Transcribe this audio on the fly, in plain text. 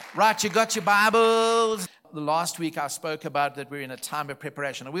Right, you got your Bibles. The last week I spoke about that we're in a time of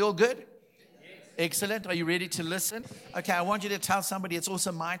preparation. Are we all good? Yes. Excellent. Are you ready to listen? Okay, I want you to tell somebody it's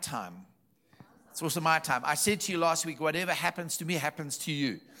also my time. It's also my time. I said to you last week, whatever happens to me happens to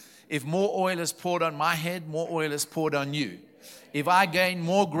you. If more oil is poured on my head, more oil is poured on you. If I gain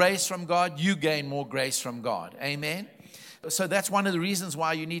more grace from God, you gain more grace from God. Amen? So that's one of the reasons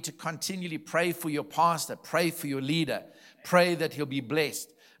why you need to continually pray for your pastor, pray for your leader, pray that he'll be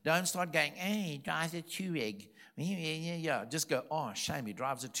blessed. Don't start going, hey, he drives a Touareg. Yeah. Just go, oh, shame, he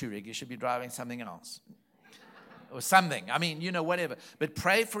drives a Touareg. He should be driving something else. Or something. I mean, whatever. But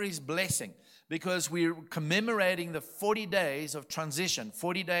pray for his blessing because we're commemorating the 40 days of transition,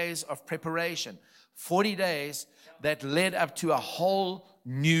 40 days of preparation, 40 days that led up to a whole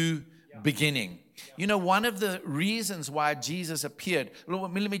new beginning. One of the reasons why Jesus appeared,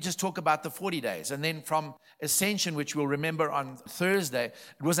 let me just talk about the 40 days. And then from Ascension, which we'll remember on Thursday,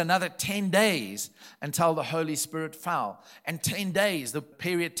 it was another 10 days until the Holy Spirit fell. And 10 days, the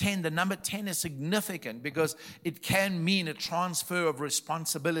period 10, the number 10 is significant because it can mean a transfer of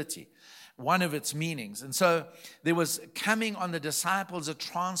responsibility. One of its meanings. And so there was coming on the disciples a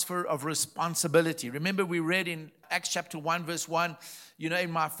transfer of responsibility. Remember we read in Acts chapter 1 verse 1,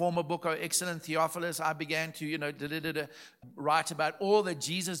 in my former book, O Excellent Theophilus, I began to, write about all that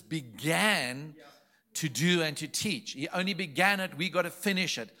Jesus began to do and to teach. He only began it, we got to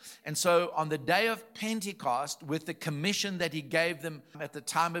finish it. And so on the day of Pentecost, with the commission that he gave them at the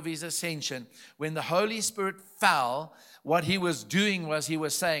time of his ascension, when the Holy Spirit fell, what he was doing was he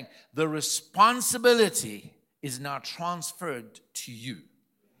was saying, the responsibility is now transferred to you.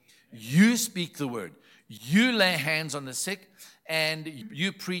 You speak the word. You lay hands on the sick and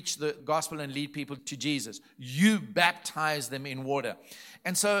you preach the gospel and lead people to Jesus. You baptize them in water.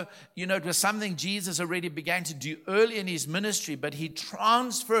 And so, it was something Jesus already began to do early in his ministry, but he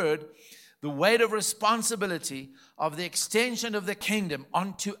transferred the weight of responsibility of the extension of the kingdom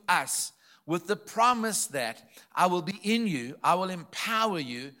onto us with the promise that I will be in you, I will empower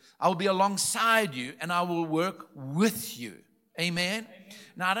you, I will be alongside you, and I will work with you. Amen?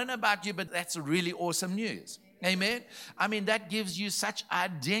 Now, I don't know about you, but that's really awesome news. Amen? I mean, that gives you such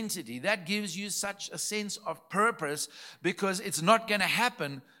identity. That gives you such a sense of purpose because it's not going to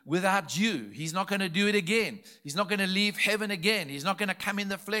happen without you. He's not going to do it again. He's not going to leave heaven again. He's not going to come in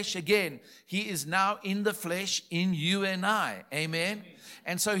the flesh again. He is now in the flesh in you and I. Amen?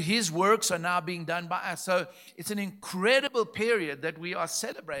 And so his works are now being done by us. So it's an incredible period that we are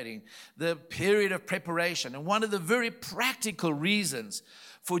celebrating, the period of preparation. And one of the very practical reasons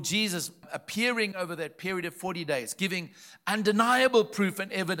for Jesus appearing over that period of 40 days, giving undeniable proof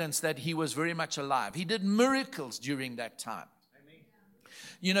and evidence that he was very much alive. He did miracles during that time.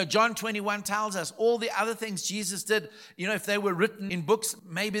 John 21 tells us all the other things Jesus did, if they were written in books,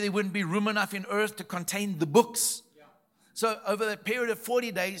 maybe there wouldn't be room enough in earth to contain the books. So over the period of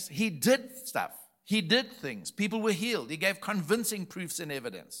 40 days, he did stuff. He did things. People were healed. He gave convincing proofs and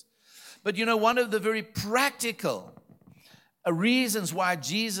evidence. But one of the very practical reasons why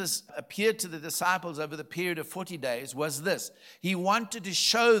Jesus appeared to the disciples over the period of 40 days was this. He wanted to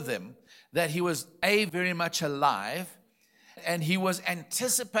show them that he was very much alive, and he was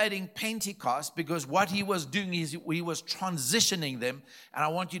anticipating Pentecost because what he was doing is he was transitioning them. And I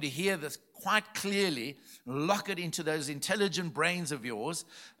want you to hear this quite clearly. Lock it into those intelligent brains of yours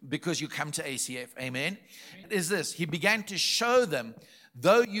because you come to ACF. Amen. Is this. He began to show them,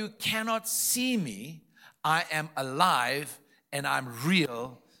 though you cannot see me, I am alive and I'm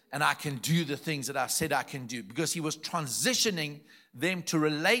real and I can do the things that I said I can do. Because he was transitioning them to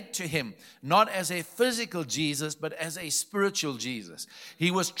relate to him, not as a physical Jesus, but as a spiritual Jesus.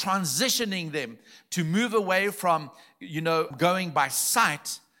 He was transitioning them to move away from, going by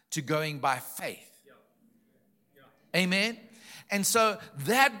sight to going by faith. Amen? And so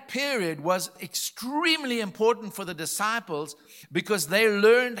that period was extremely important for the disciples because they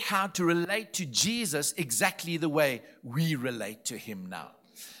learned how to relate to Jesus exactly the way we relate to him now.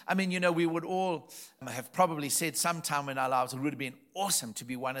 I mean, we would all have probably said sometime in our lives, it would have been awesome to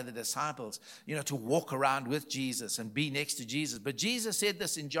be one of the disciples, to walk around with Jesus and be next to Jesus. But Jesus said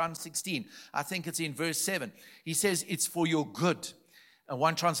this in John 16. I think it's in verse 7. He says, it's for your good. And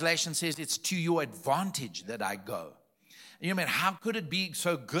one translation says, it's to your advantage that I go. And how could it be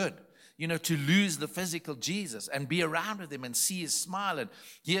so good, to lose the physical Jesus and be around with him and see his smile and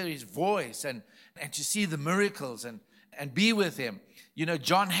hear his voice and to see the miracles and be with him.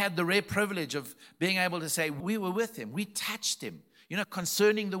 John had the rare privilege of being able to say, we were with him. We touched him.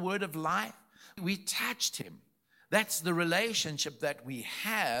 Concerning the word of life, we touched him. That's the relationship that we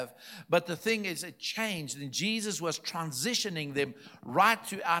have. But the thing is, it changed. And Jesus was transitioning them right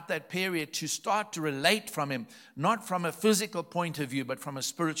throughout that period to start to relate from him, not from a physical point of view, but from a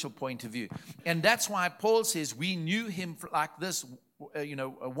spiritual point of view. And that's why Paul says we knew him like this,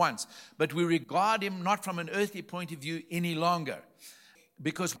 once, but we regard him not from an earthly point of view any longer,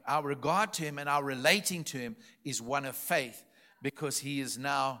 because our regard to him and our relating to him is one of faith, because he is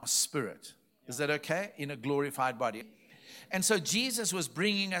now spirit. Is that okay? In a glorified body. And so Jesus was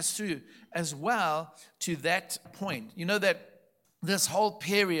bringing us through as well to that point. You know that this whole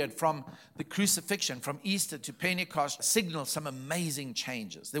period from the crucifixion, from Easter to Pentecost, signaled some amazing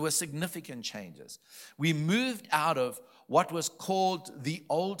changes. There were significant changes. We moved out of what was called the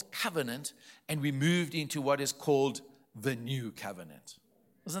Old Covenant, and we moved into what is called the New Covenant.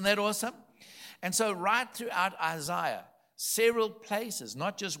 Isn't that awesome? And so right throughout Isaiah, several places,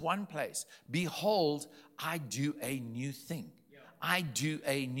 not just one place. Behold, I do a new thing. I do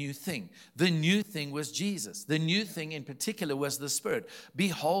a new thing. The new thing was Jesus. The new thing in particular was the Spirit.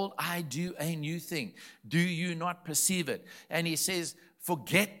 Behold, I do a new thing. Do you not perceive it? And he says,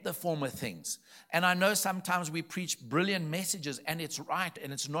 forget the former things. And I know sometimes we preach brilliant messages, and it's right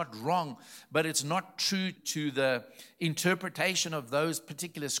and it's not wrong, but it's not true to the interpretation of those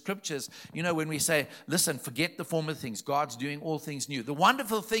particular scriptures. You know, when we say, listen, forget the former things, God's doing all things new. The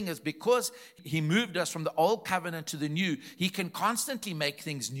wonderful thing is, because he moved us from the old covenant to the new, he can constantly make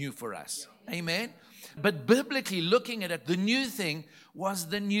things new for us. Amen. But biblically looking at it, the new thing was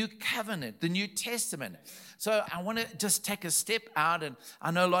the new covenant, the New Testament. So I want to just take a step out, and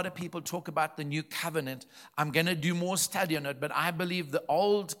I know a lot of people talk about the new covenant. I'm going to do more study on it, but I believe the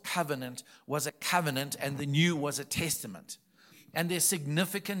old covenant was a covenant and the new was a testament. And there's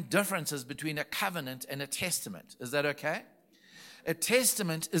significant differences between a covenant and a testament. Is that okay? A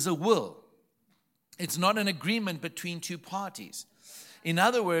testament is a will. It's not an agreement between two parties. In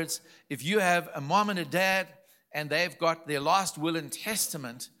other words, if you have a mom and a dad and they've got their last will and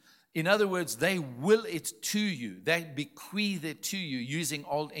testament, in other words, they will it to you. They bequeath it to you using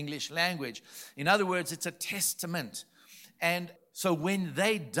Old English language. In other words, it's a testament. And so when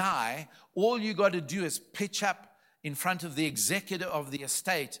they die, all you got to do is pitch up in front of the executor of the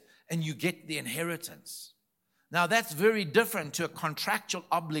estate and you get the inheritance. Now, that's very different to a contractual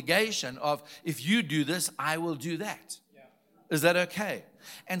obligation of, if you do this, I will do that. Is that okay?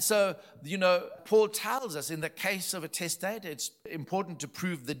 And so, Paul tells us in the case of a testator, it's important to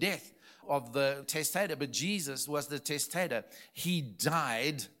prove the death of the testator. But Jesus was the testator. He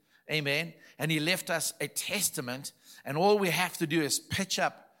died, amen, and he left us a testament. And all we have to do is pitch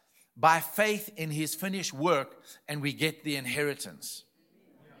up by faith in his finished work, and we get the inheritance.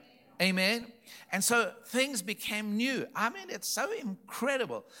 Amen. And so things became new. I mean, it's so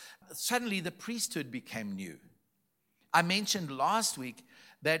incredible. Suddenly the priesthood became new. I mentioned last week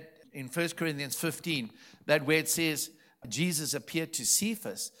that in 1 Corinthians 15, that where it says Jesus appeared to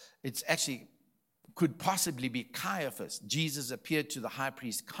Cephas, it's actually could possibly be Caiaphas. Jesus appeared to the high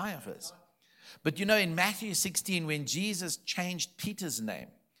priest Caiaphas. But in Matthew 16, when Jesus changed Peter's name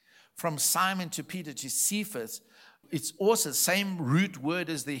from Simon to Peter to Cephas, it's also the same root word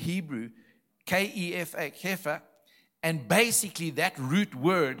as the Hebrew, K-E-F-A, Kepha, and basically that root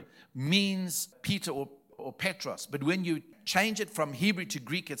word means Peter or Petros. But when you change it from Hebrew to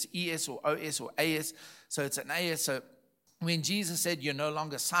Greek, it's ES or OS or AS. So it's an AS. So when Jesus said, you're no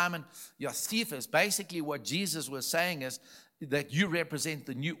longer Simon, you're Cephas, basically what Jesus was saying is that you represent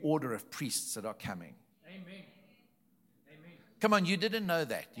the new order of priests that are coming. Amen. Amen. Come on, you didn't know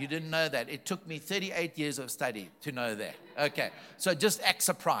that. You didn't know that. It took me 38 years of study to know that. Okay, so just act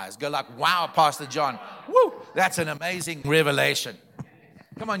surprised. Go like, wow, Pastor John. Woo, that's an amazing revelation.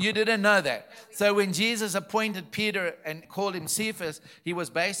 Come on, you didn't know that. So when Jesus appointed Peter and called him Cephas, he was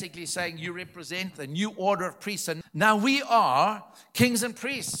basically saying, you represent the new order of priests. And now we are kings and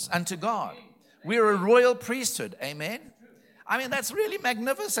priests unto God. We're a royal priesthood. Amen. I mean, that's really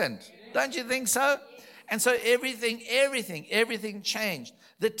magnificent. Don't you think so? And so everything changed.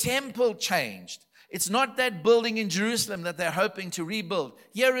 The temple changed. It's not that building in Jerusalem that they're hoping to rebuild.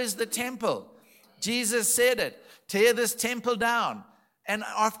 Here is the temple. Jesus said it. Tear this temple down. And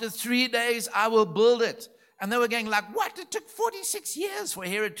after 3 days, I will build it. And they were going like, what? It took 46 years for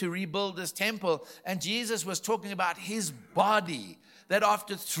Herod to rebuild this temple. And Jesus was talking about his body, that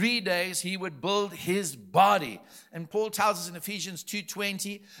after 3 days, he would build his body. And Paul tells us in Ephesians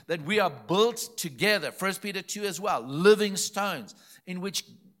 2:20 that we are built together. 1 Peter 2 as well, living stones in which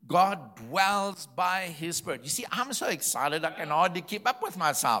God dwells by his Spirit. You see, I'm so excited, I can hardly keep up with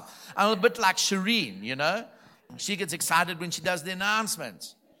myself. I'm a bit like Shireen, She gets excited when she does the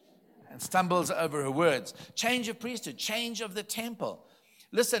announcements. and stumbles over her words. Change of priesthood, change of the temple.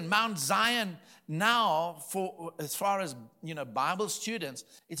 Listen, Mount Zion now, for as far as Bible students,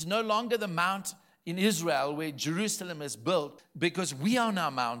 it's no longer the mount in Israel where Jerusalem is built, because we are now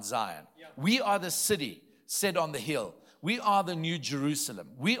Mount Zion. We are the city set on the hill. We are the new Jerusalem.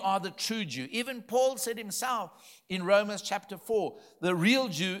 We are the true Jew. Even Paul said himself in Romans chapter 4, the real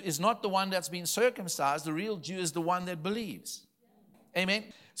Jew is not the one that's been circumcised. The real Jew is the one that believes. Amen.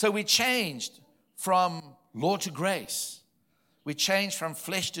 So we changed from law to grace. We changed from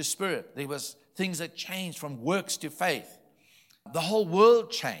flesh to spirit. There was things that changed from works to faith. The whole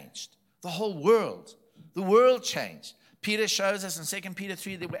world changed. The whole world. The world changed. Peter shows us in 2 Peter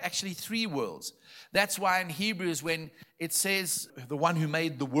 3 there were actually three worlds. That's why in Hebrews when it says the one who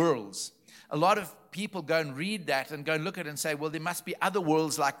made the worlds, a lot of people go and read that and go and look at it and say, well, there must be other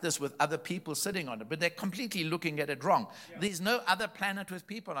worlds like this with other people sitting on it. But they're completely looking at it wrong. Yeah. There's no other planet with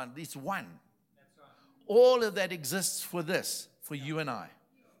people on it. There's one. That's right. All of that exists for this, for you and I.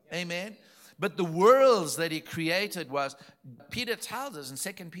 Yeah. Amen. But the worlds that he created was, Peter tells us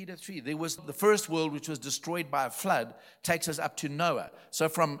in 2 Peter 3, there was the first world which was destroyed by a flood, takes us up to Noah. So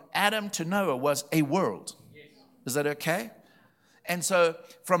from Adam to Noah was a world. Yes. Is that okay? And so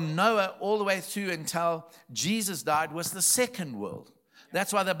from Noah all the way through until Jesus died was the second world.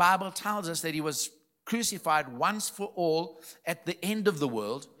 That's why the Bible tells us that he was crucified once for all at the end of the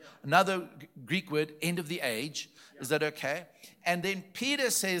world. Another Greek word, end of the age. Is that okay? And then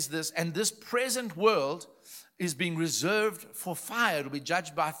Peter says this, and this present world is being reserved for fire. It will be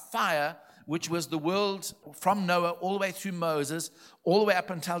judged by fire, which was the world from Noah all the way through Moses, all the way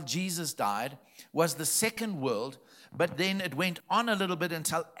up until Jesus died, was the second world. But then it went on a little bit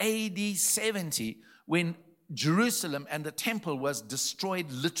until AD 70, when Jerusalem and the temple was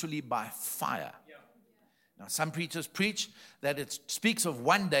destroyed literally by fire. Now, some preachers preach that it speaks of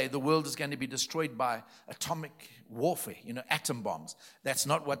one day the world is going to be destroyed by atomic warfare, atom bombs. That's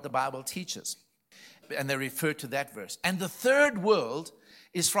not what the Bible teaches. And they refer to that verse. And the third world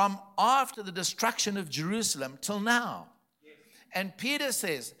is from after the destruction of Jerusalem till now. And Peter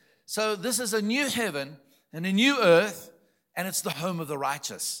says, so this is a new heaven and a new earth, and it's the home of the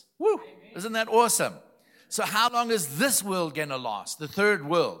righteous. Woo! Isn't that awesome? So how long is this world going to last? The third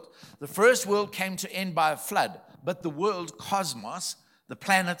world. The first world came to end by a flood, but the world, cosmos, the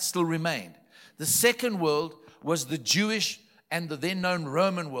planet still remained. The second world was the Jewish and the then known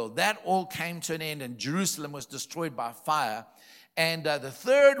Roman world. That all came to an end, and Jerusalem was destroyed by fire. And the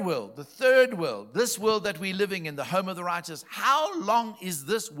third world, this world that we're living in, the home of the righteous, how long is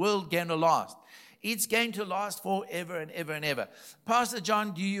this world going to last? It's going to last forever and ever and ever. Pastor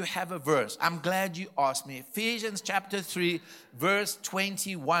John, do you have a verse? I'm glad you asked me. Ephesians chapter 3, verse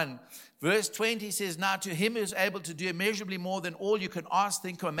 21. Verse 20 says, now to him who is able to do immeasurably more than all you can ask,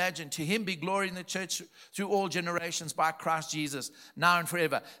 think, or imagine. To him be glory in the church through all generations by Christ Jesus, now and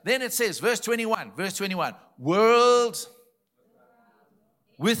forever. Then it says, verse 21, world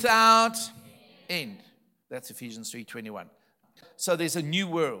without end. That's Ephesians 3:21. So there's a new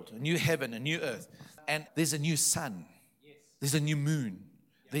world, a new heaven, a new earth. And there's a new sun. There's a new moon.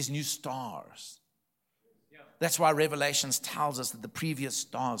 There's new stars. That's why Revelations tells us that the previous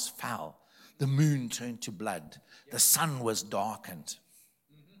stars fell. The moon turned to blood. The sun was darkened.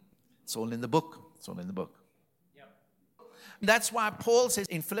 It's all in the book. It's all in the book. That's why Paul says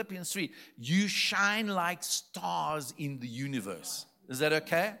in Philippians 3, you shine like stars in the universe. Is that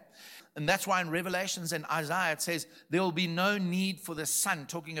okay? And that's why in Revelations and Isaiah it says there will be no need for the sun,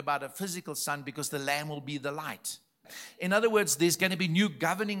 talking about a physical sun, because the Lamb will be the light. In other words, there's going to be new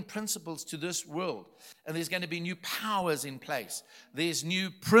governing principles to this world. And there's going to be new powers in place. There's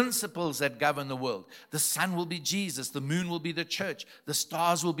new principles that govern the world. The sun will be Jesus. The moon will be the church. The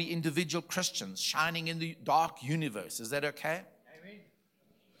stars will be individual Christians shining in the dark universe. Is that okay?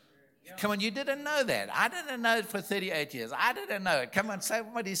 Come on, you didn't know that. I didn't know it for 38 years. I didn't know it. Come on,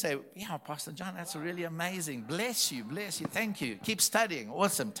 somebody say, yeah, Pastor John, that's really amazing. Bless you. Thank you. Keep studying.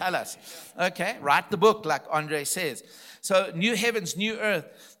 Awesome. Tell us. Okay, write the book like Andre says. So new heavens, new earth.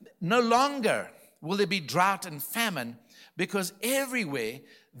 No longer will there be drought and famine, because everywhere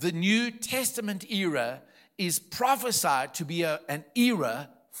the New Testament era is prophesied to be an era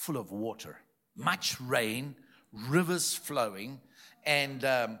full of water. Much rain, rivers flowing, and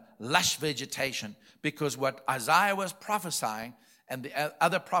lush vegetation, because what Isaiah was prophesying and the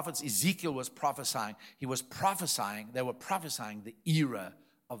other prophets, Ezekiel was prophesying, they were prophesying the era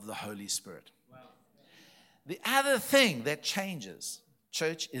of the Holy Spirit. Wow. The other thing that changes,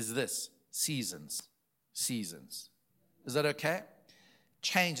 church, is this: seasons. Is that okay?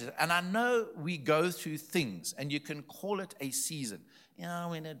 changes. And I know we go through things, and you can call it a season.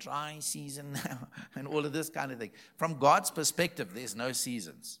 We're in a dry season now, and all of this kind of thing. From God's perspective, there's no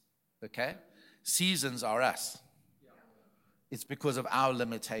seasons, okay? Seasons are us. It's because of our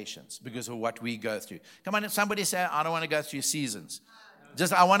limitations, because of what we go through. Come on, if somebody say, I don't want to go through seasons.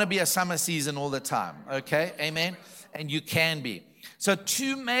 Just, I want to be a summer season all the time, okay? Amen? And you can be. So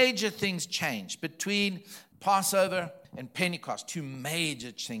 2 major things changed between Passover and Pentecost. 2 major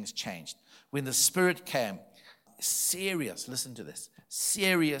things changed. When the Spirit came, listen to this,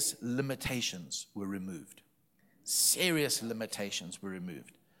 serious limitations were removed. Serious limitations were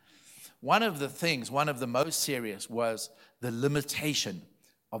removed. One of the most serious was the limitation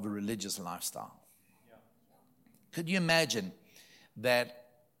of a religious lifestyle. Could you imagine that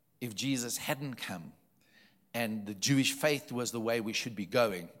if Jesus hadn't come and the Jewish faith was the way we should be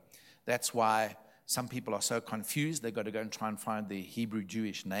going? That's why some people are so confused. They've got to go and try and find the Hebrew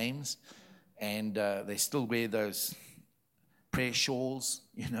Jewish names. And they still wear those prayer shawls,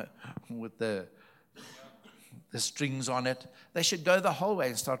 with the strings on it. They should go the whole way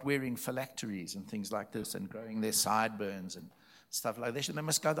and start wearing phylacteries and things like this and growing their sideburns and stuff like that. They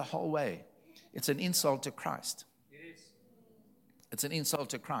must go the whole way. It's an insult to Christ. It is. It's an insult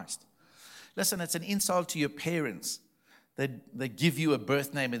to Christ. Listen, it's an insult to your parents. They give you a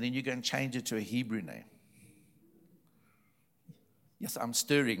birth name and then you go and change it to a Hebrew name. Yes, I'm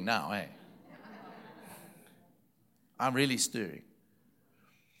stirring now, eh? I'm really stirring.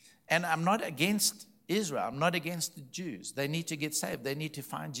 And I'm not against Israel. I'm not against the Jews. They need to get saved. They need to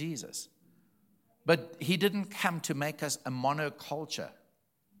find Jesus. But he didn't come to make us a monoculture.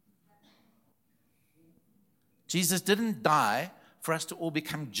 Jesus didn't die for us to all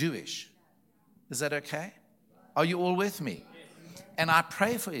become Jewish. Is that okay? Are you all with me? And I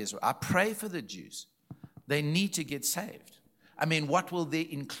pray for Israel. I pray for the Jews. They need to get saved. I mean, what will their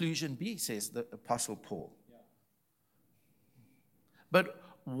inclusion be, says the Apostle Paul. But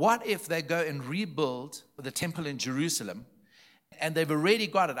what if they go and rebuild the temple in Jerusalem, and they've already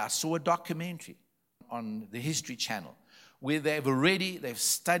got it? I saw a documentary on the History Channel where they've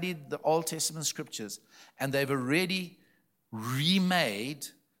studied the Old Testament scriptures, and they've already remade,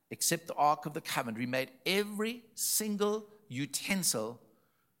 except the Ark of the Covenant, remade every single utensil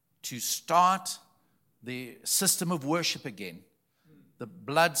to start the system of worship again, the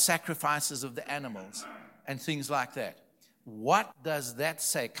blood sacrifices of the animals and things like that. What does that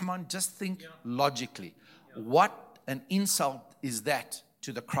say? Come on, just think logically. What an insult is that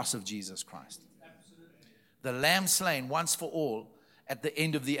to the cross of Jesus Christ? The Lamb slain once for all at the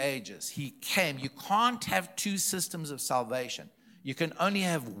end of the ages. He came. You can't have 2 systems of salvation. You can only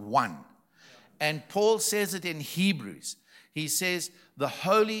have one. And Paul says it in Hebrews. He says the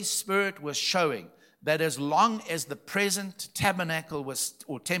Holy Spirit was showing that as long as the present tabernacle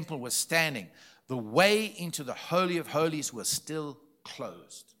or temple was standing, the way into the Holy of Holies was still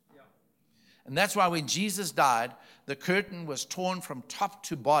closed. And that's why when Jesus died, the curtain was torn from top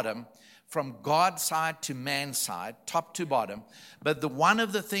to bottom, from God's side to man's side, top to bottom. But one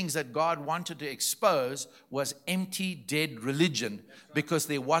of the things that God wanted to expose was empty, dead religion, because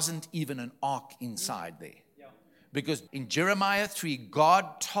there wasn't even an ark inside there. Because in Jeremiah 3,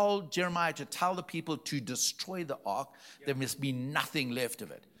 God told Jeremiah to tell the people to destroy the ark. There must be nothing left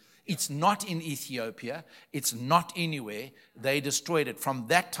of it. It's not in Ethiopia. It's not anywhere. They destroyed it. From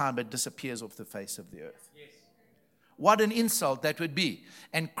that time, it disappears off the face of the earth. Yes. What an insult that would be.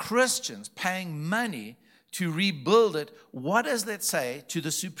 And Christians paying money to rebuild it, what does that say to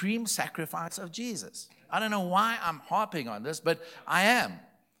the supreme sacrifice of Jesus? I don't know why I'm harping on this, but I am.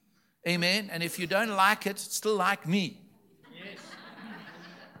 Amen. And if you don't like it, still like me. Yes.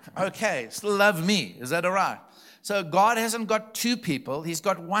 Okay, still love me. Is that all right? So God hasn't got 2 people. He's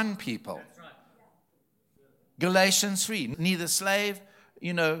got 1 people. That's right. Galatians 3. Neither slave,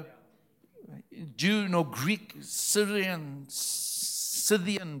 Jew nor Greek, Syrian,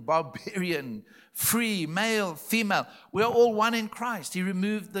 Scythian, barbarian, free, male, female. We're all one in Christ. He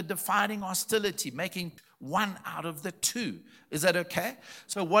removed the dividing hostility, making one out of the 2. Is that okay?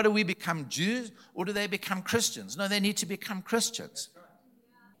 So what do we become, Jews, or do they become Christians? No, they need to become Christians.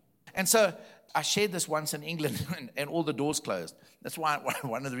 And so I shared this once in England, and all the doors closed. That's why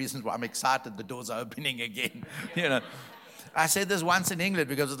one of the reasons why I'm excited the doors are opening again. I said this once in England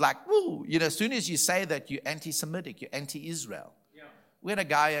because it's like, woo, as soon as you say that, you're anti-Semitic, you're anti-Israel. Yeah. We had a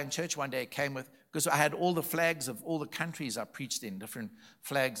guy in church one day came with, because I had all the flags of all the countries I preached in, different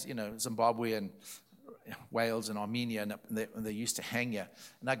flags, Zimbabwe and Wales and Armenia, and they used to hang here.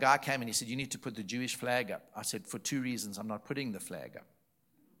 And that guy came and he said, you need to put the Jewish flag up. I said, for 2 reasons, I'm not putting the flag up.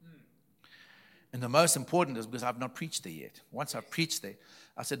 And the most important is because I've not preached there yet. Once I've preached there,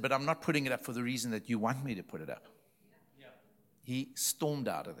 I said, but I'm not putting it up for the reason that you want me to put it up. He stormed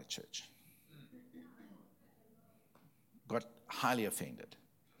out of the church. Got highly offended.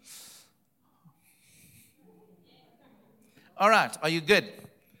 All right, are you good?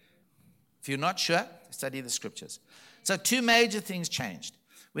 If you're not sure, study the scriptures. So 2 major things changed.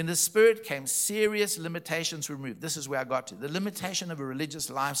 When the Spirit came, serious limitations were removed. This is where I got to. The limitation of a religious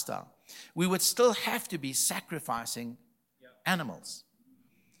lifestyle. We would still have to be sacrificing animals.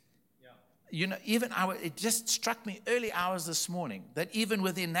 You know, it just struck me early hours this morning that even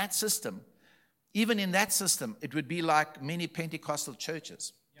within that system, it would be like many Pentecostal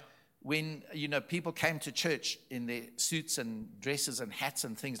churches. When, people came to church in their suits and dresses and hats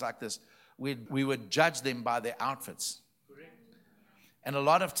and things like this, we would judge them by their outfits. Correct. And a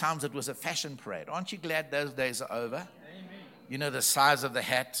lot of times it was a fashion parade. Aren't you glad those days are over? Amen. The size of the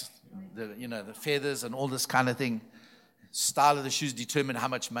hat, the feathers and all this kind of thing. Style of the shoes determine how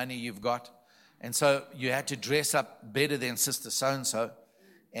much money you've got. And so you had to dress up better than Sister So-and-so.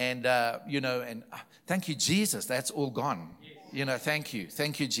 And, and thank you, Jesus, that's all gone. Thank you,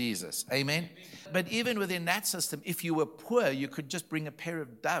 Jesus. Amen. But even within that system, if you were poor, you could just bring a pair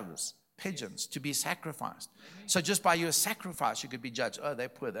of doves, pigeons, to be sacrificed. So just by your sacrifice, you could be judged. Oh, they're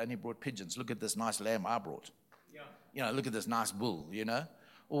poor, they only brought pigeons. Look at this nice lamb I brought. Look at this nice bull,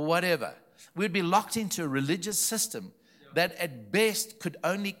 or whatever. We'd be locked into a religious system that at best could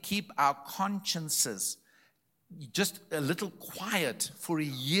only keep our consciences just a little quiet for a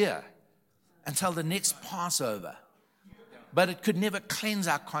year until the next Passover. But it could never cleanse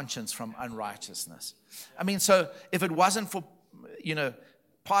our conscience from unrighteousness. I mean, so if it wasn't for,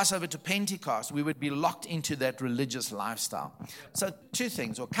 Passover to Pentecost, we would be locked into that religious lifestyle. So 2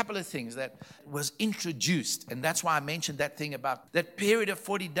 things, or a couple of things that was introduced. And that's why I mentioned that thing about that period of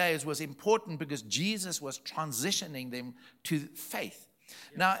 40 days was important because Jesus was transitioning them to faith.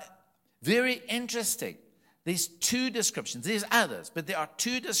 Now, very interesting. There's 2 descriptions. There's others, but there are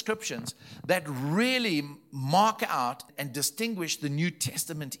 2 descriptions that really mark out and distinguish the New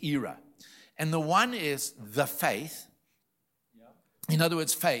Testament era. And the one is the faith. In other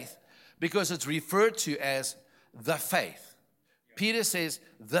words, faith, because it's referred to as the faith. Peter says,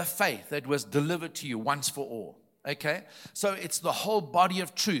 the faith that was delivered to you once for all. Okay? So it's the whole body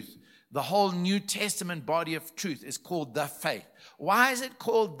of truth. The whole New Testament body of truth is called the faith. Why is it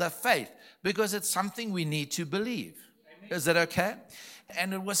called the faith? Because it's something we need to believe. Amen. Is that okay?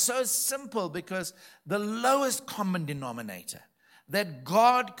 And it was so simple because the lowest common denominator that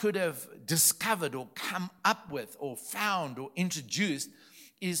God could have discovered or come up with or found or introduced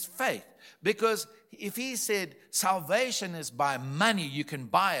is faith. Because if he said salvation is by money, you can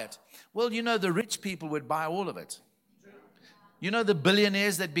buy it. Well, the rich people would buy all of it. The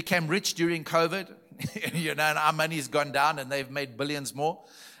billionaires that became rich during COVID, and our money's gone down and they've made billions more.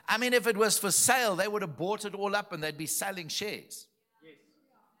 I mean, if it was for sale, they would have bought it all up and they'd be selling shares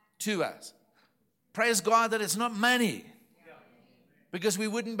to us. Praise God that it's not money. Because we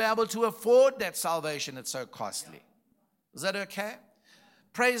wouldn't be able to afford that salvation. It's so costly. Is that okay?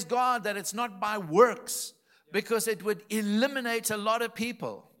 Praise God that it's not by works, because it would eliminate a lot of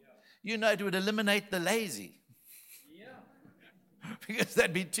people. It would eliminate the lazy. Because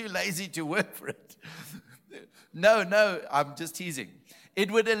they'd be too lazy to work for it. No, I'm just teasing.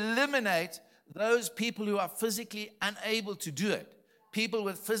 It would eliminate those people who are physically unable to do it. People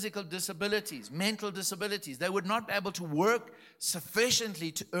with physical disabilities, mental disabilities, they would not be able to work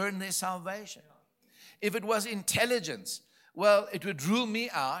sufficiently to earn their salvation. If it was intelligence, well, it would rule me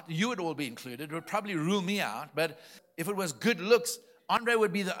out. You would all be included. It would probably rule me out. But if it was good looks, Andre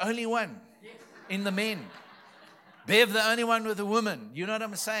would be the only one in the men. Bev, the only one with a woman. You know what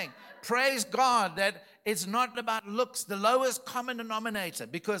I'm saying? Praise God that it's not about looks, the lowest common denominator,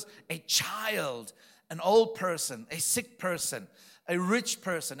 because a child, an old person, a sick person, a rich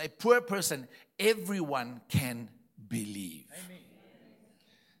person, a poor person, everyone can believe. Amen.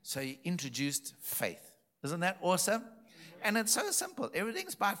 So he introduced faith. Isn't that awesome? And it's so simple.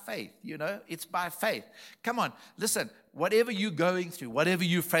 Everything's by faith, It's by faith. Come on, listen. Whatever you're going through, whatever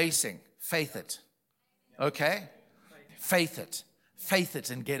you're facing, faith it. Okay? Faith it. Faith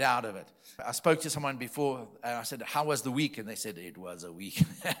it and get out of it. I spoke to someone before and I said, how was the week? And they said, it was a week.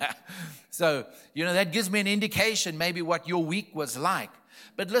 So, that gives me an indication maybe what your week was like.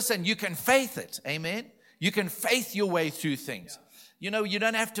 But listen, you can faith it. Amen. You can faith your way through things. You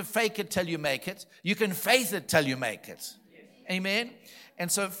don't have to fake it till you make it. You can faith it till you make it. Amen.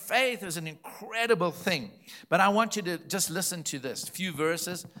 And so faith is an incredible thing. But I want you to just listen to this few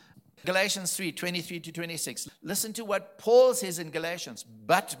verses. Galatians 3:23-26. Listen to what Paul says in Galatians.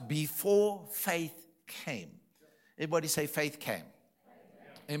 But before faith came. Everybody say faith came.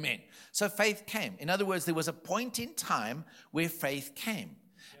 Amen. So faith came. In other words, there was a point in time where faith came.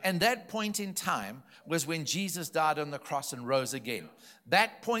 And that point in time was when Jesus died on the cross and rose again.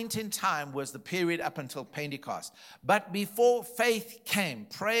 That point in time was the period up until Pentecost. But before faith came,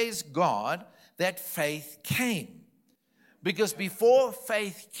 praise God that faith came. Because before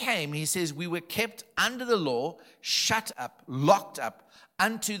faith came, he says, we were kept under the law, shut up, locked up,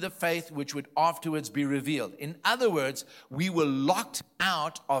 unto the faith which would afterwards be revealed. In other words, we were locked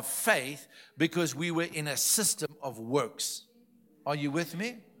out of faith because we were in a system of works. Are you with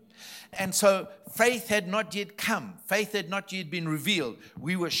me? And so faith had not yet come. Faith had not yet been revealed.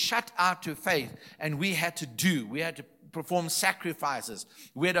 We were shut out to faith, and we had to perform sacrifices.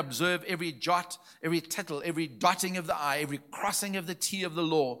 We had to observe every jot, every tittle, every dotting of the I, every crossing of the T of the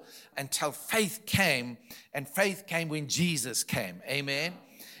law until faith came. And faith came when Jesus came. Amen.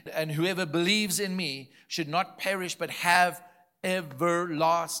 And whoever believes in me should not perish but have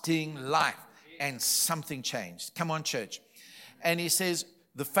everlasting life. And something changed. Come on, church. And he says,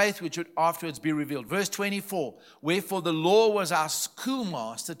 the faith which would afterwards be revealed. Verse 24, wherefore the law was our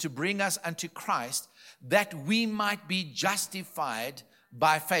schoolmaster to bring us unto Christ, that we might be justified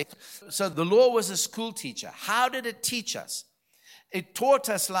by faith. So the law was a school teacher. How did it teach us? It taught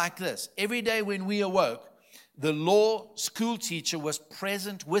us like this. Every day when we awoke, the law school teacher was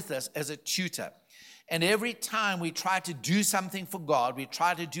present with us as a tutor. And every time we tried to do something for God, we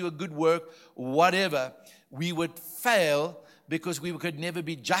tried to do a good work, whatever, we would fail because we could never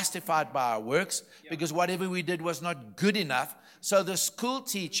be justified by our works, because whatever we did was not good enough. So the school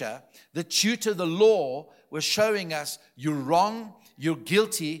teacher, the tutor, the law, was showing us, you're wrong, you're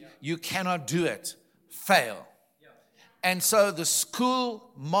guilty, you cannot do it. Fail. And so the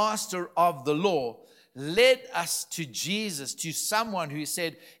school master of the law led us to Jesus, to someone who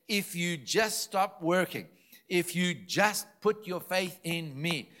said, if you just stop working, if you just put your faith in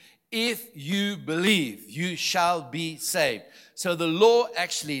me, if you believe, you shall be saved. So the law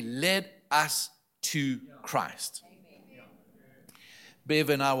actually led us to Christ. Bev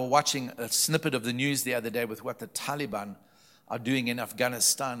and I were watching a snippet of the news the other day with what the Taliban are doing in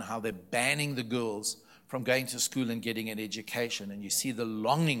Afghanistan, how they're banning the girls from going to school and getting an education. And you see the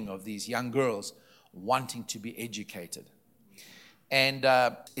longing of these young girls wanting to be educated. And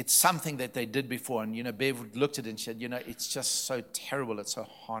it's something that they did before. And, Bev looked at it and said, it's just so terrible. It's so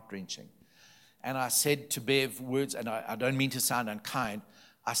heart-wrenching. And I said to Bev words, and I don't mean to sound unkind,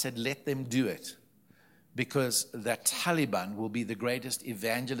 I said, let them do it. Because the Taliban will be the greatest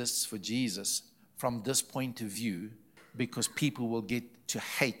evangelists for Jesus from this point of view, because people will get to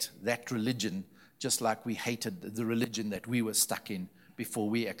hate that religion just like we hated the religion that we were stuck in before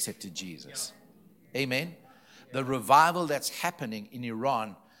we accepted Jesus. Amen. The revival that's happening in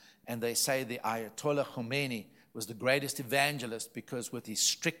Iran, and they say the Ayatollah Khomeini was the greatest evangelist because with his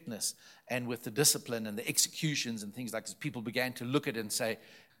strictness and with the discipline and the executions and things like this, people began to look at it and say,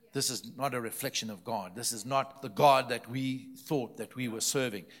 this is not a reflection of God. This is not the God that we thought that we were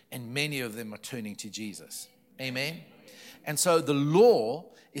serving. And many of them are turning to Jesus. Amen. And so the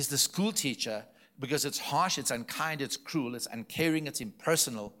law is the school teacher because it's harsh, it's unkind, it's cruel, it's uncaring, it's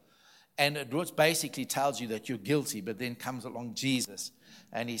impersonal. And it basically tells you that you're guilty, but then comes along Jesus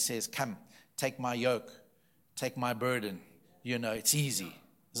and he says, come, take my yoke, take my burden. It's easy.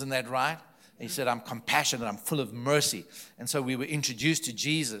 Isn't that right? And he said, I'm compassionate, I'm full of mercy. And so we were introduced to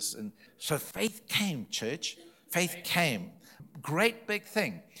Jesus. And so faith came, church. Faith came. Great big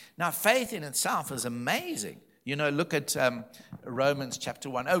thing. Now, faith in itself is amazing. Look at Romans chapter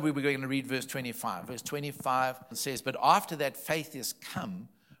 1. Oh, we were going to read verse 25. Verse 25 says, but after that faith is come,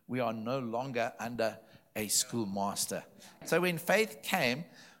 we are no longer under a schoolmaster. So when faith came,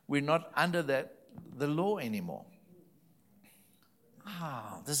 we're not under the law anymore.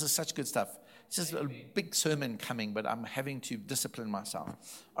 This is such good stuff. It's just a big sermon coming, but I'm having to discipline myself.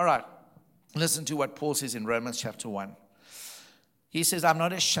 All right, listen to what Paul says in Romans chapter 1. He says, I'm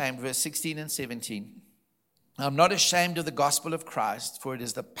not ashamed, verse 16 and 17. I'm not ashamed of the gospel of Christ, for it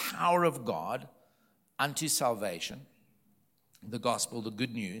is the power of God unto salvation. The gospel, the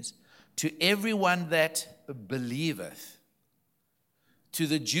good news, to everyone that believeth, to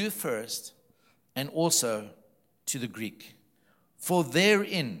the Jew first, and also to the Greek. For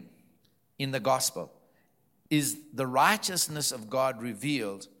therein, in the gospel, is the righteousness of God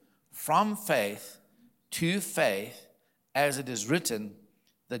revealed from faith to faith, as it is written,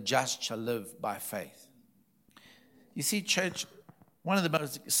 the just shall live by faith. You see, church, one of the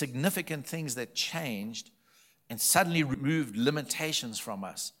most significant things that changed and suddenly removed limitations from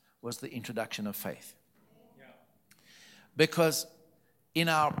us was the introduction of faith. Because in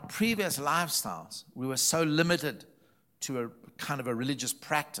our previous lifestyles, we were so limited to a kind of a religious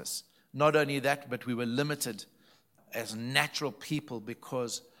practice. Not only that, but we were limited as natural people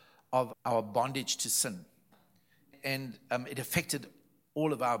because of our bondage to sin. And it affected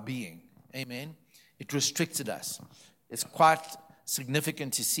all of our being. Amen. It restricted us. It's quite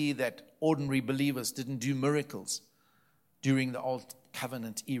significant to see that ordinary believers didn't do miracles during the Old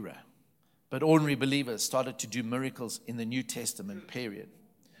Covenant era. But ordinary believers started to do miracles in the New Testament period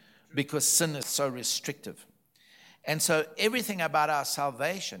because sin is so restrictive. And so everything about our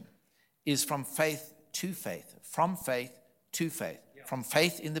salvation is from faith to faith, from faith to faith, from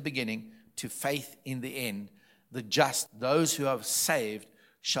faith in the beginning to faith in the end. The just, those who are saved,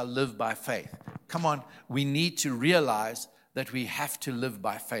 shall live by faith. Come on, we need to realize that we have to live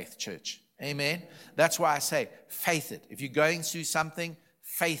by faith, church. Amen. That's why I say, faith it. If you're going through something,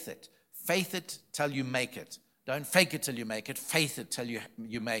 faith it. Faith it till you make it. Don't fake it till you make it. Faith it till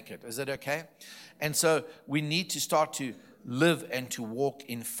you make it. Is that okay? And so we need to start to live and to walk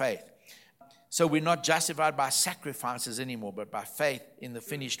in faith. So we're not justified by sacrifices anymore, but by faith in the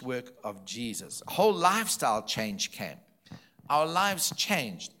finished work of Jesus. A whole lifestyle change came. Our lives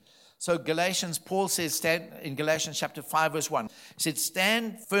changed. So Paul says, in Galatians chapter 5, verse 1, he said,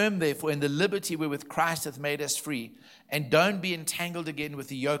 stand firm therefore in the liberty wherewith Christ hath made us free, and don't be entangled again with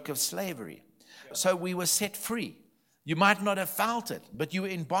the yoke of slavery. So we were set free. You might not have felt it, but you were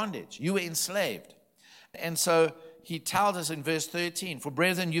in bondage. You were enslaved. And so he tells us in verse 13, for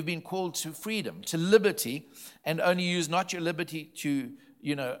brethren, you've been called to freedom, to liberty, and only use not your liberty to,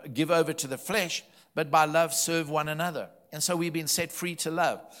 give over to the flesh, but by love serve one another. And so we've been set free to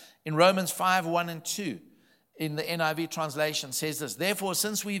love. In Romans 5, 1 and 2, in the NIV translation says this, therefore,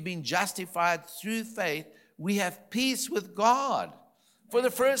 since we've been justified through faith, we have peace with God. For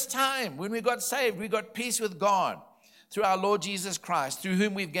the first time, when we got saved, we got peace with God through our Lord Jesus Christ, through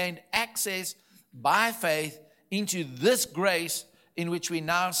whom we've gained access by faith into this grace in which we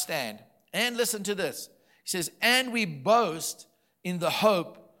now stand. And listen to this. He says, and we boast in the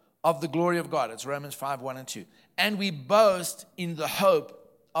hope of the glory of God. It's Romans 5, 1 and 2. And we boast in the hope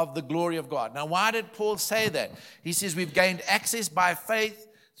of the glory of God. Now, why did Paul say that? He says we've gained access by faith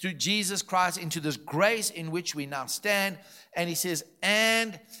through Jesus Christ into this grace in which we now stand. And he says,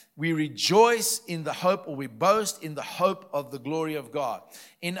 and we rejoice in the hope, or we boast in the hope of the glory of God.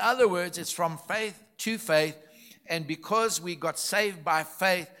 In other words, it's from faith to faith. And because we got saved by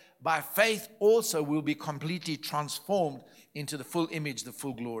faith also we'll be completely transformed into the full image, the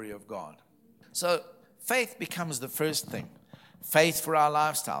full glory of God. So faith becomes the first thing. Faith for our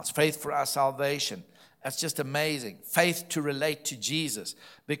lifestyles, faith for our salvation. That's just amazing. Faith to relate to Jesus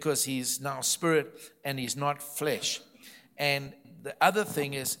because he's now spirit and he's not flesh. And the other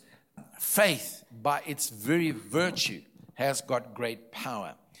thing is faith by its very virtue has got great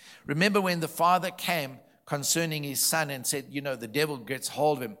power. Remember when the Father came concerning his son and said, the devil gets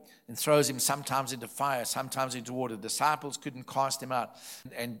hold of him and throws him sometimes into fire, sometimes into water. The disciples couldn't cast him out.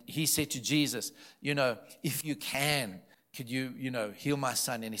 And he said to Jesus, if you can, could you, heal my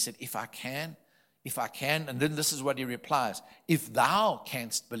son? And he said, if I can. And then this is what he replies. If thou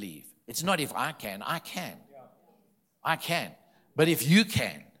canst believe. It's not if I can. I can. I can. But if you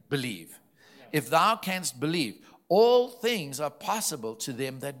can believe. If thou canst believe. All things are possible to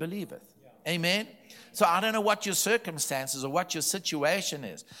them that believeth. Amen. So I don't know what your circumstances or what your situation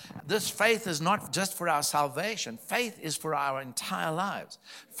is. This faith is not just for our salvation. Faith is for our entire lives.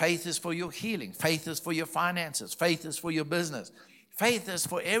 Faith is for your healing. Faith is for your finances. Faith is for your business. Faith is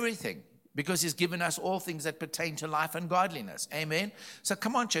for everything because he's given us all things that pertain to life and godliness. Amen. So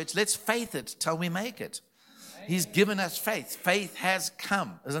come on, church, let's faith it till we make it. He's given us faith. Faith has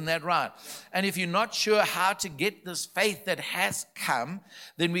come. Isn't that right? And if you're not sure how to get this faith that has come,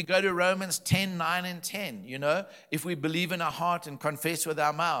 then we go to Romans 10, 9 and 10, if we believe in our heart and confess with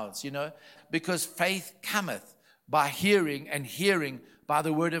our mouths, because faith cometh by hearing and hearing by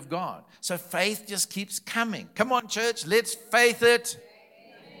the word of God. So faith just keeps coming. Come on, church, let's faith it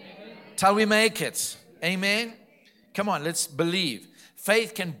till we make it. Amen. Come on, let's believe.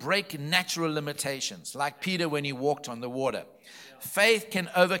 Faith can break natural limitations, like Peter when he walked on the water. Faith can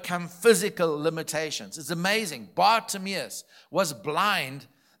overcome physical limitations. It's amazing. Bartimaeus was blind,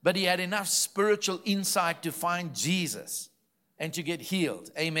 but he had enough spiritual insight to find Jesus and to get healed.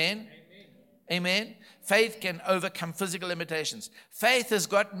 Amen? Amen. Faith can overcome physical limitations. Faith has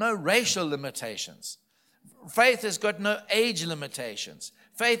got no racial limitations. Faith has got no age limitations.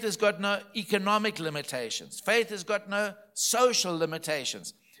 Faith has got no economic limitations. Faith has got no social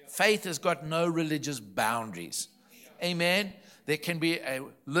limitations. Faith has got no religious boundaries. Amen. There can be a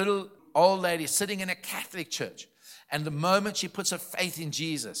little old lady sitting in a Catholic church, and the moment she puts her faith in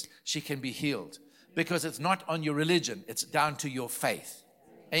Jesus, she can be healed. Because it's not on your religion, it's down to your faith.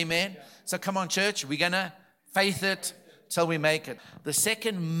 Amen? So come on, church, we're going to faith it till we make it. The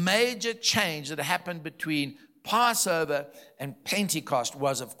second major change that happened between Passover and Pentecost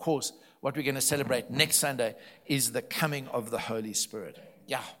was, of course, what we're going to celebrate next Sunday is the coming of the Holy Spirit.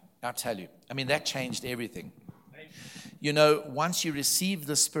 Yeah, I'll tell you. I mean, that changed everything. You know, once you receive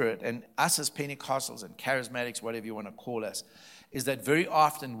the Spirit, and us as Pentecostals and charismatics, whatever you want to call us, is that very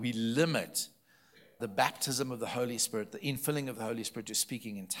often we limit the baptism of the Holy Spirit, the infilling of the Holy Spirit, to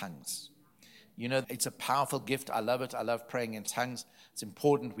speaking in tongues. You know, it's a powerful gift. I love it. I love praying in tongues. It's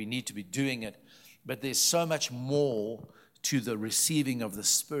important. We need to be doing it. But there's so much more to the receiving of the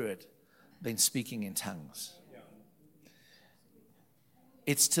Spirit than speaking in tongues.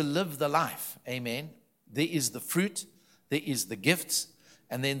 It's to live the life. Amen. There is the fruit, there is the gifts,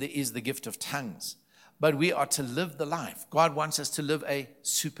 and then there is the gift of tongues. But we are to live the life. God wants us to live a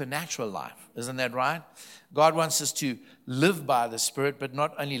supernatural life. Isn't that right? God wants us to live by the Spirit, but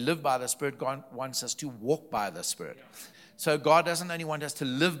not only live by the Spirit, God wants us to walk by the Spirit. So God doesn't only want us to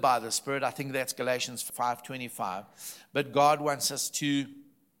live by the Spirit. I think that's Galatians 5:25. But God wants us to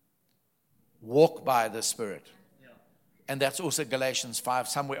walk by the Spirit. And that's also Galatians 5,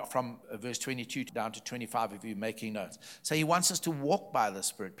 somewhere from verse 22 down to 25 if you're making notes. So he wants us to walk by the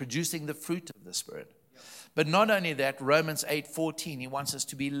Spirit, producing the fruit of the Spirit. But not only that, Romans 8:14, he wants us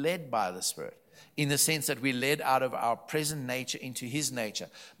to be led by the Spirit, in the sense that we're led out of our present nature into his nature.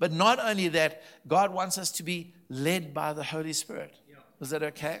 But not only that, God wants us to be led by the Holy Spirit. Is that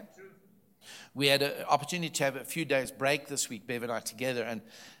okay? We had an opportunity to have a few days break this week, Bev and I together.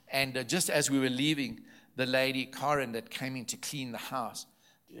 And just as we were leaving, the lady, Karen, that came in to clean the house,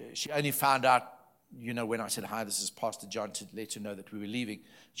 she only found out, you know, when I said, hi, this is Pastor John, to let her know that we were leaving.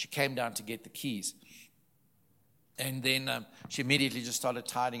 She came down to get the keys. And then she immediately just started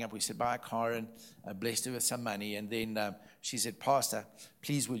tidying up. We said, bye, Karen. Blessed her with some money. And then she said, Pastor,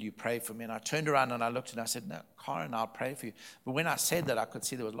 please will you pray for me? And I turned around and I looked and I said, no, Karen, I'll pray for you. But when I said that, I could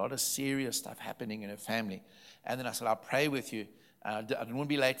see there was a lot of serious stuff happening in her family. And then I said, I'll pray with you. I didn't want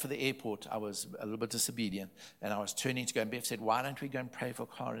to be late for the airport. I was a little bit disobedient. And I was turning to go. And Bev said, why don't we go and pray for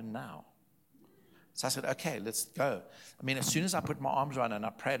Karen now? So I said, okay, let's go. I mean, as soon as I put my arms around her and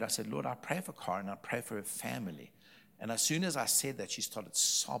I prayed, I said, Lord, I pray for Karen. I pray for her family. And as soon as I said that, she started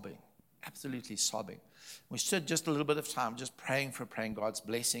sobbing, absolutely sobbing. We stood just a little bit of time just praying God's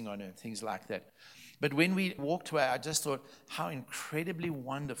blessing on her and things like that. But when we walked away, I just thought how incredibly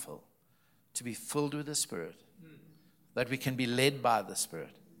wonderful to be filled with the Spirit, that we can be led by the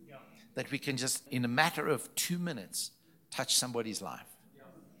Spirit, that we can just, in a matter of 2 minutes, touch somebody's life.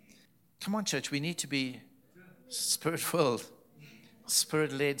 Come on, church, we need to be Spirit-filled,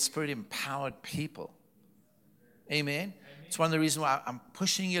 Spirit-led, Spirit-empowered people. Amen. It's one of the reasons why I'm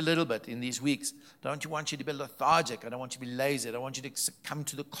pushing you a little bit in these weeks. I don't want you to be lethargic. I don't want you to be lazy. I don't want you to succumb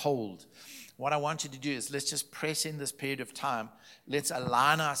to the cold. What I want you to do is let's just press in this period of time. Let's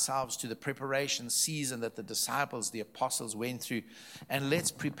align ourselves to the preparation season that the disciples, the apostles went through. And let's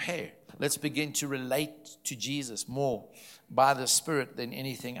prepare. Let's begin to relate to Jesus more by the Spirit than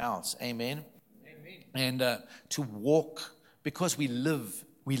anything else. Amen. And to walk, because we live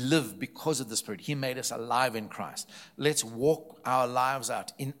because of the Spirit. He made us alive in Christ. Let's walk our lives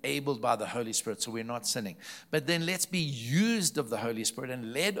out, enabled by the Holy Spirit, so we're not sinning. But then let's be used of the Holy Spirit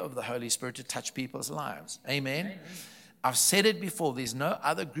and led of the Holy Spirit to touch people's lives. Amen? I've said it before. There's no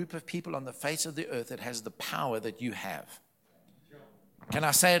other group of people on the face of the earth that has the power that you have. Can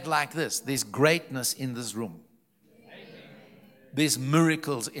I say it like this? There's greatness in this room. There's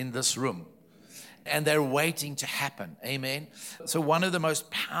miracles in this room. And they're waiting to happen. Amen. So one of the most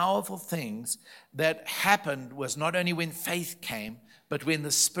powerful things that happened was not only when faith came, but when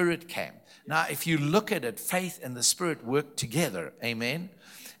the Spirit came. Now, if you look at it, faith and the Spirit work together. Amen.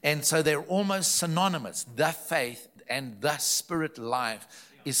 And so they're almost synonymous. The faith and the Spirit life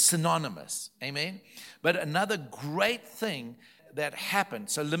is synonymous. Amen. But another great thing that happened,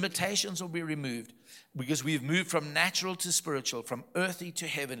 so limitations will be removed. Because we've moved from natural to spiritual, from earthly to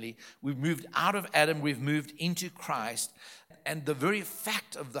heavenly. We've moved out of Adam, we've moved into Christ. And the very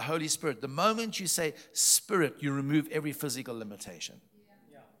fact of the Holy Spirit, the moment you say spirit, you remove every physical limitation.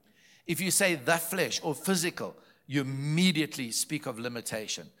 If you say the flesh or physical, you immediately speak of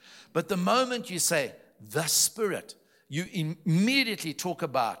limitation. But the moment you say the Spirit, you immediately talk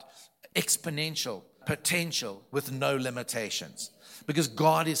about exponential potential with no limitations. Because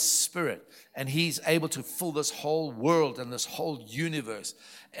God is spirit and he's able to fill this whole world and this whole universe.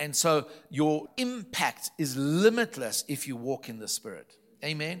 And so your impact is limitless if you walk in the spirit.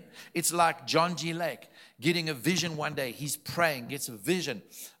 Amen. It's like John G. Lake getting a vision one day. He's praying, gets a vision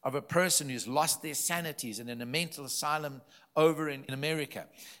of a person who's lost their sanities and in a mental asylum over in America.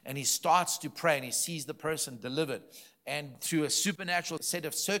 And he starts to pray and he sees the person delivered. And through a supernatural set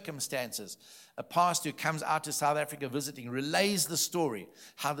of circumstances, a pastor who comes out to South Africa visiting relays the story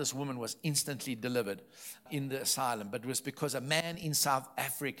how this woman was instantly delivered in the asylum. But it was because a man in South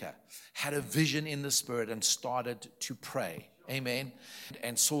Africa had a vision in the spirit and started to pray. Amen.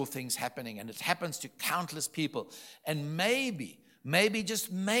 And saw things happening. And it happens to countless people. And maybe,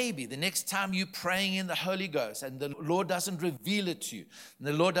 just maybe, the next time you're praying in the Holy Ghost and the Lord doesn't reveal it to you, and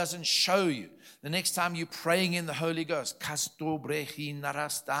the Lord doesn't show you, the next time you're praying in the Holy Ghost,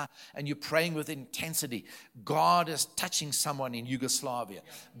 and you're praying with intensity, God is touching someone in Yugoslavia.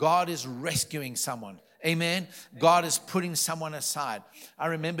 God is rescuing someone. Amen. God is putting someone aside. I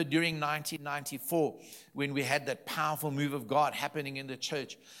remember during 1994 when we had that powerful move of God happening in the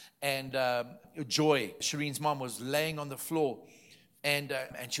church, and Joy, Shireen's mom, was laying on the floor. And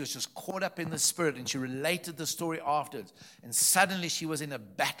she was just caught up in the spirit, and she related the story afterwards. And suddenly she was in a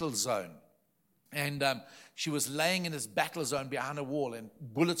battle zone. And she was laying in this battle zone behind a wall, and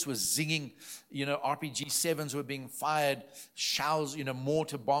bullets were zinging. RPG-7s were being fired. Shells,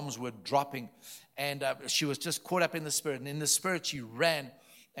 mortar bombs were dropping. And she was just caught up in the spirit. And in the spirit, she ran,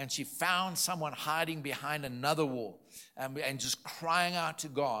 and she found someone hiding behind another wall and just crying out to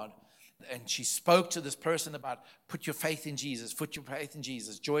God. And she spoke to this person about, put your faith in Jesus, put your faith in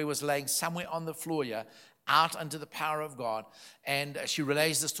Jesus. Joy was laying somewhere on the floor here, out under the power of God. And she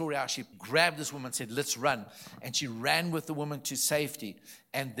relays the story out. She grabbed this woman and said, let's run. And she ran with the woman to safety.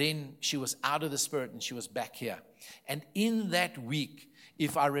 And then she was out of the spirit and she was back here. And in that week,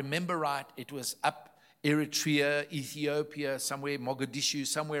 if I remember right, it was up Eritrea, Ethiopia, somewhere, Mogadishu,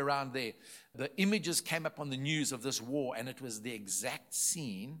 somewhere around there. The images came up on the news of this war, and it was the exact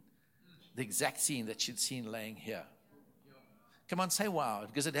scene that she'd seen laying here. Come on, say wow,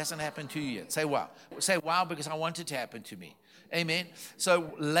 because it hasn't happened to you yet. Say wow. Say wow, because I want it to happen to me. Amen.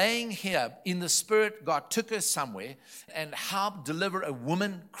 So laying here in the spirit, God took her somewhere and helped deliver a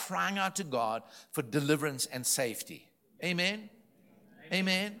woman crying out to God for deliverance and safety. Amen.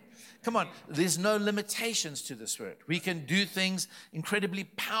 Amen. Come on, there's no limitations to the Spirit. We can do things incredibly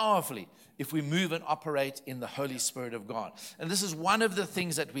powerfully if we move and operate in the Holy Spirit of God. And this is one of the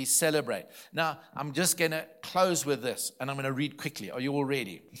things that we celebrate. Now, I'm just going to close with this, and I'm going to read quickly. Are you all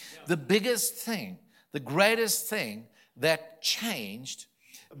ready? Yeah. The biggest thing, the greatest thing that changed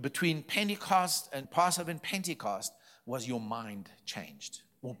between Pentecost and Passover and Pentecost was your mind changed,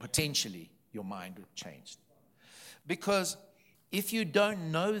 or potentially your mind changed. Because if you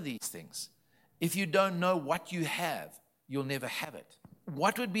don't know these things, if you don't know what you have, you'll never have it.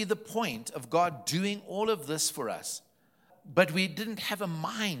 What would be the point of God doing all of this for us, but we didn't have a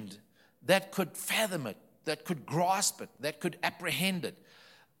mind that could fathom it, that could grasp it, that could apprehend it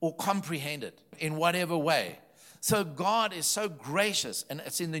or comprehend it in whatever way? So God is so gracious, and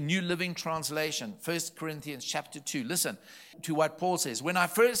it's in the New Living Translation, 1 Corinthians chapter 2. Listen to what Paul says. When I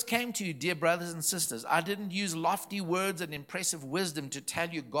first came to you, dear brothers and sisters, I didn't use lofty words and impressive wisdom to tell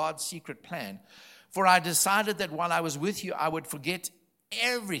you God's secret plan. For I decided that while I was with you, I would forget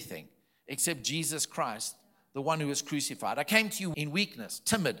everything except Jesus Christ, the one who was crucified. I came to you in weakness,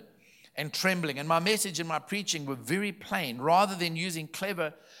 timid, and trembling, and my message and my preaching were very plain. Rather than using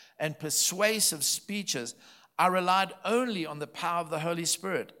clever and persuasive speeches, I relied only on the power of the Holy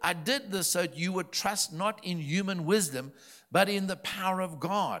Spirit. I did this so that you would trust not in human wisdom, but in the power of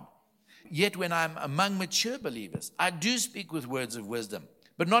God. Yet when I'm among mature believers, I do speak with words of wisdom,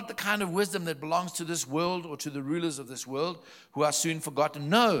 but not the kind of wisdom that belongs to this world or to the rulers of this world who are soon forgotten.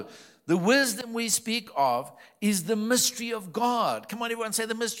 No, the wisdom we speak of is the mystery of God. Come on, everyone, say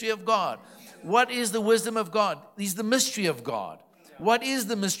the mystery of God. What is the wisdom of God? It's the mystery of God. What is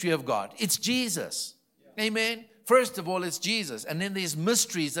the mystery of God? It's Jesus. Amen. First of all, it's Jesus. And then there's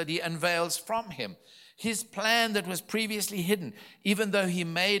mysteries that he unveils from him. His plan that was previously hidden, even though he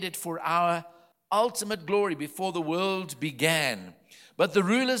made it for our ultimate glory before the world began. But the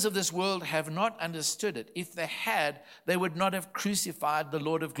rulers of this world have not understood it. If they had, they would not have crucified the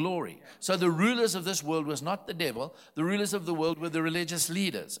Lord of glory. So the rulers of this world was not the devil. The rulers of the world were the religious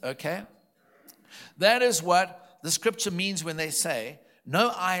leaders. Okay? That is what the scripture means when they say,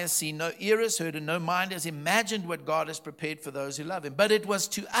 no eye has seen, no ear has heard, and no mind has imagined what God has prepared for those who love him. But it was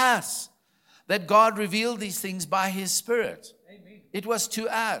to us that God revealed these things by his Spirit. Amen. It was to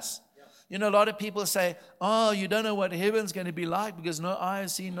us. You know, a lot of people say, oh, you don't know what heaven's going to be like because no eye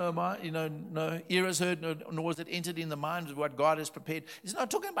has seen, no mind, no ear has heard, nor has it entered in the mind of what God has prepared. It's not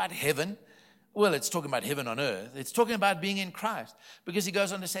talking about heaven. Well, it's talking about heaven on earth. It's talking about being in Christ. Because he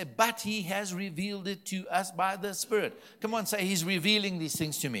goes on to say, but he has revealed it to us by the Spirit. Come on, say, he's revealing these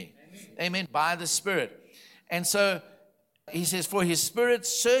things to me. Amen. By the Spirit. And so he says, for his Spirit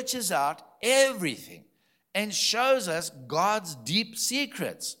searches out everything and shows us God's deep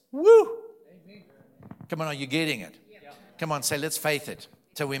secrets. Woo! Come on, are you getting it? Come on, say, let's faith it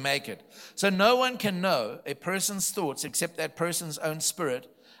till we make it. So no one can know a person's thoughts except that person's own spirit.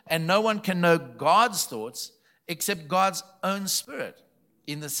 And no one can know God's thoughts except God's own Spirit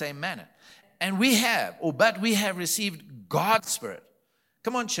in the same manner. And we have received God's Spirit.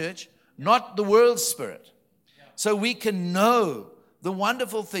 Come on, church, not the world's spirit. So we can know the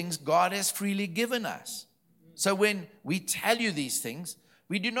wonderful things God has freely given us. So when we tell you these things,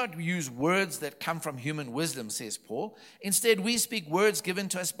 we do not use words that come from human wisdom, says Paul. Instead, we speak words given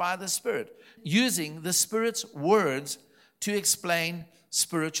to us by the Spirit, using the Spirit's words to explain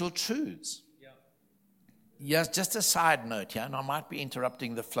spiritual truths. Yes, just a side note here, and I might be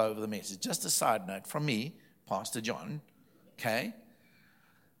interrupting the flow of the message. Just a side note from me, Pastor John, okay?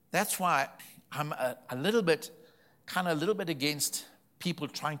 That's why I'm a little bit against people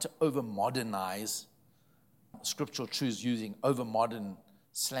trying to over-modernize scriptural truths using over-modern,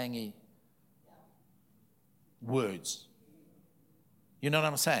 slangy words. You know what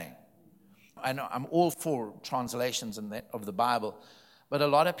I'm saying? I know I'm all for translations of the Bible, but a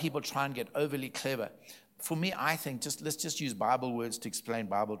lot of people try and get overly clever. For me, I think let's just use Bible words to explain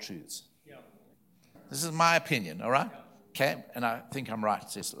Bible truths. Yeah. This is my opinion, all right? Yeah. Okay, and I think I'm right,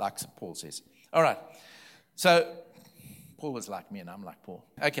 like Paul says. All right, so Paul was like me and I'm like Paul.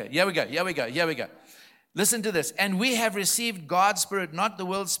 Okay, here we go. Listen to this. And we have received God's Spirit, not the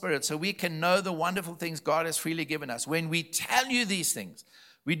world's spirit, so we can know the wonderful things God has freely given us. When we tell you these things,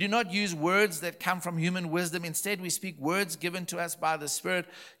 we do not use words that come from human wisdom. Instead, we speak words given to us by the Spirit,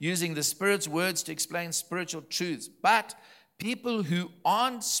 using the Spirit's words to explain spiritual truths. But people who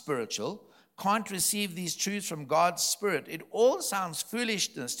aren't spiritual can't receive these truths from God's Spirit. It all sounds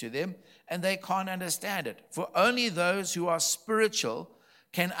foolishness to them, and they can't understand it. For only those who are spiritual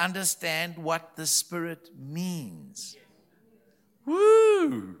can understand what the Spirit means.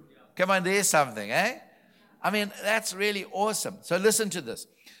 Woo! Come on, there's something, eh? I mean, that's really awesome. So listen to this.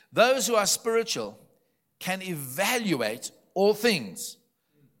 Those who are spiritual can evaluate all things,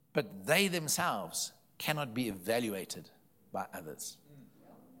 but they themselves cannot be evaluated by others.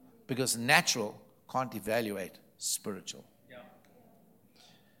 Because natural can't evaluate spiritual.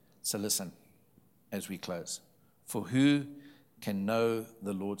 So listen as we close. For who can know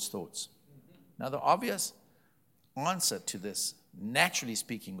the Lord's thoughts? Now, the obvious answer to this, naturally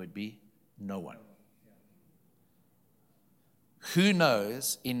speaking, would be no one. Who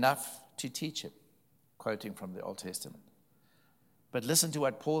knows enough to teach him? Quoting from the Old Testament. But listen to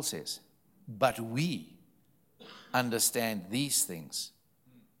what Paul says. But we understand these things,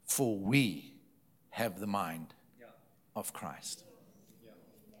 for we have the mind of Christ.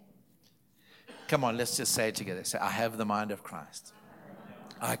 Come on, let's just say it together. Say, I have the mind of Christ.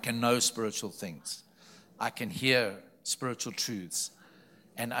 I can know spiritual things. I can hear spiritual truths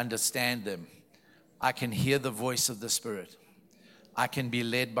and understand them. I can hear the voice of the Spirit. I can be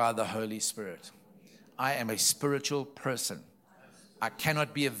led by the Holy Spirit. I am a spiritual person. I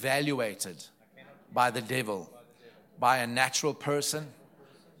cannot be evaluated by the devil, by a natural person.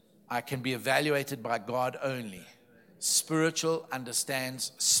 I can be evaluated by God only. Spiritual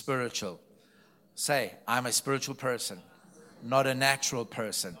understands spiritual. Say, I'm a spiritual person, not a natural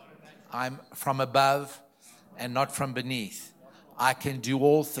person. I'm from above and not from beneath. I can do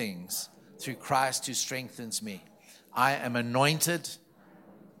all things through Christ who strengthens me. I am anointed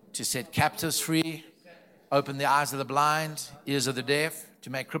to set captives free, open the eyes of the blind, ears of the deaf, to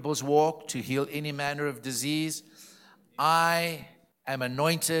make cripples walk, to heal any manner of disease. I am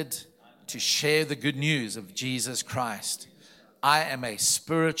anointed to share the good news of Jesus Christ. I am a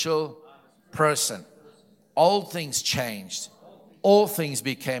spiritual person. Old things changed. All things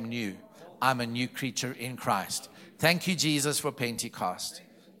became new. I'm a new creature in Christ. Thank you, Jesus, for Pentecost.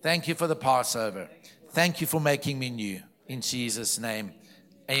 Thank you for the Passover. Thank you for making me new. In Jesus' name,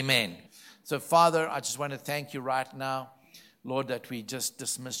 amen. So, Father, I just want to thank you right now, Lord, that we just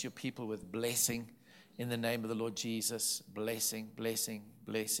dismiss your people with blessing in the name of the Lord Jesus. Blessing, blessing,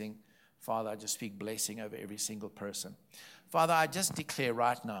 blessing. Father, I just speak blessing over every single person. Father, I just declare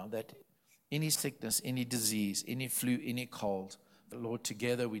right now that any sickness, any disease, any flu, any cold, Lord,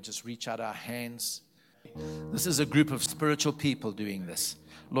 together we just reach out our hands This is a group of spiritual people doing this.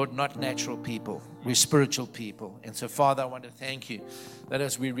 Lord, not natural people. We're spiritual people. And so, Father, I want to thank you that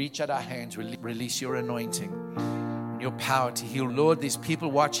as we reach out our hands, release your anointing and your power to heal. Lord, there's people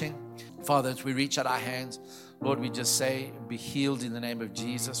watching. Father, as we reach out our hands, Lord, we just say, be healed in the name of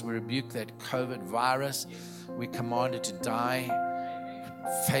Jesus. We rebuke that COVID virus. We command it to die,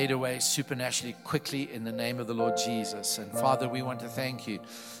 fade away supernaturally quickly in the name of the Lord Jesus. And Father, we want to thank you.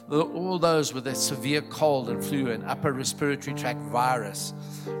 All those with a severe cold and flu and upper respiratory tract virus,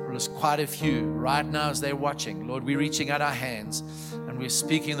 there's quite a few right now as they're watching. Lord, we're reaching out our hands and we're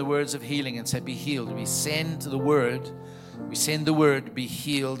speaking the words of healing and say, be healed. We send the word. We send the word, be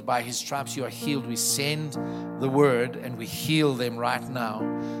healed. By his stripes you are healed. We send the word and we heal them right now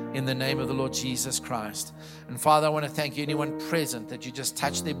in the name of the Lord Jesus Christ. And Father, I want to thank you, anyone present, that you just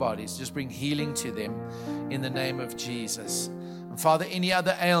touch their bodies, just bring healing to them in the name of Jesus. And Father, any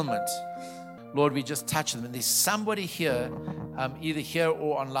other ailment, Lord, we just touch them. And there's somebody here, either here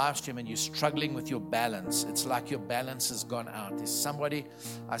or on live stream, and you're struggling with your balance. It's like your balance has gone out. There's somebody,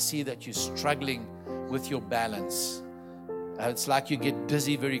 I see that you're struggling with your balance. It's like you get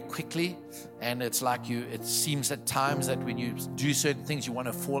dizzy very quickly, and it's like it seems at times that when you do certain things, you want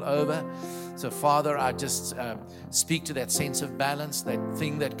to fall over. So, Father, I just speak to that sense of balance, that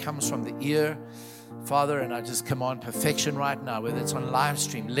thing that comes from the ear, Father, and I just command perfection right now, whether it's on live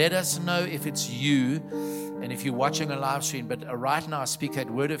stream. Let us know if it's you, and if you're watching on live stream. But right now, I speak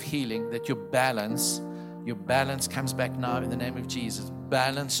that word of healing, that your balance comes back now in the name of Jesus.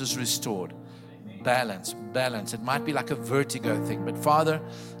 Balance is restored. Balance. It might be like a vertigo thing, but Father,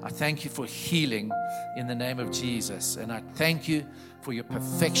 I thank you for healing in the name of Jesus. And I thank you for your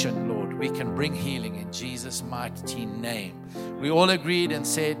perfection, Lord. We can bring healing in Jesus' mighty name. We all agreed and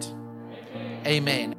said, Amen.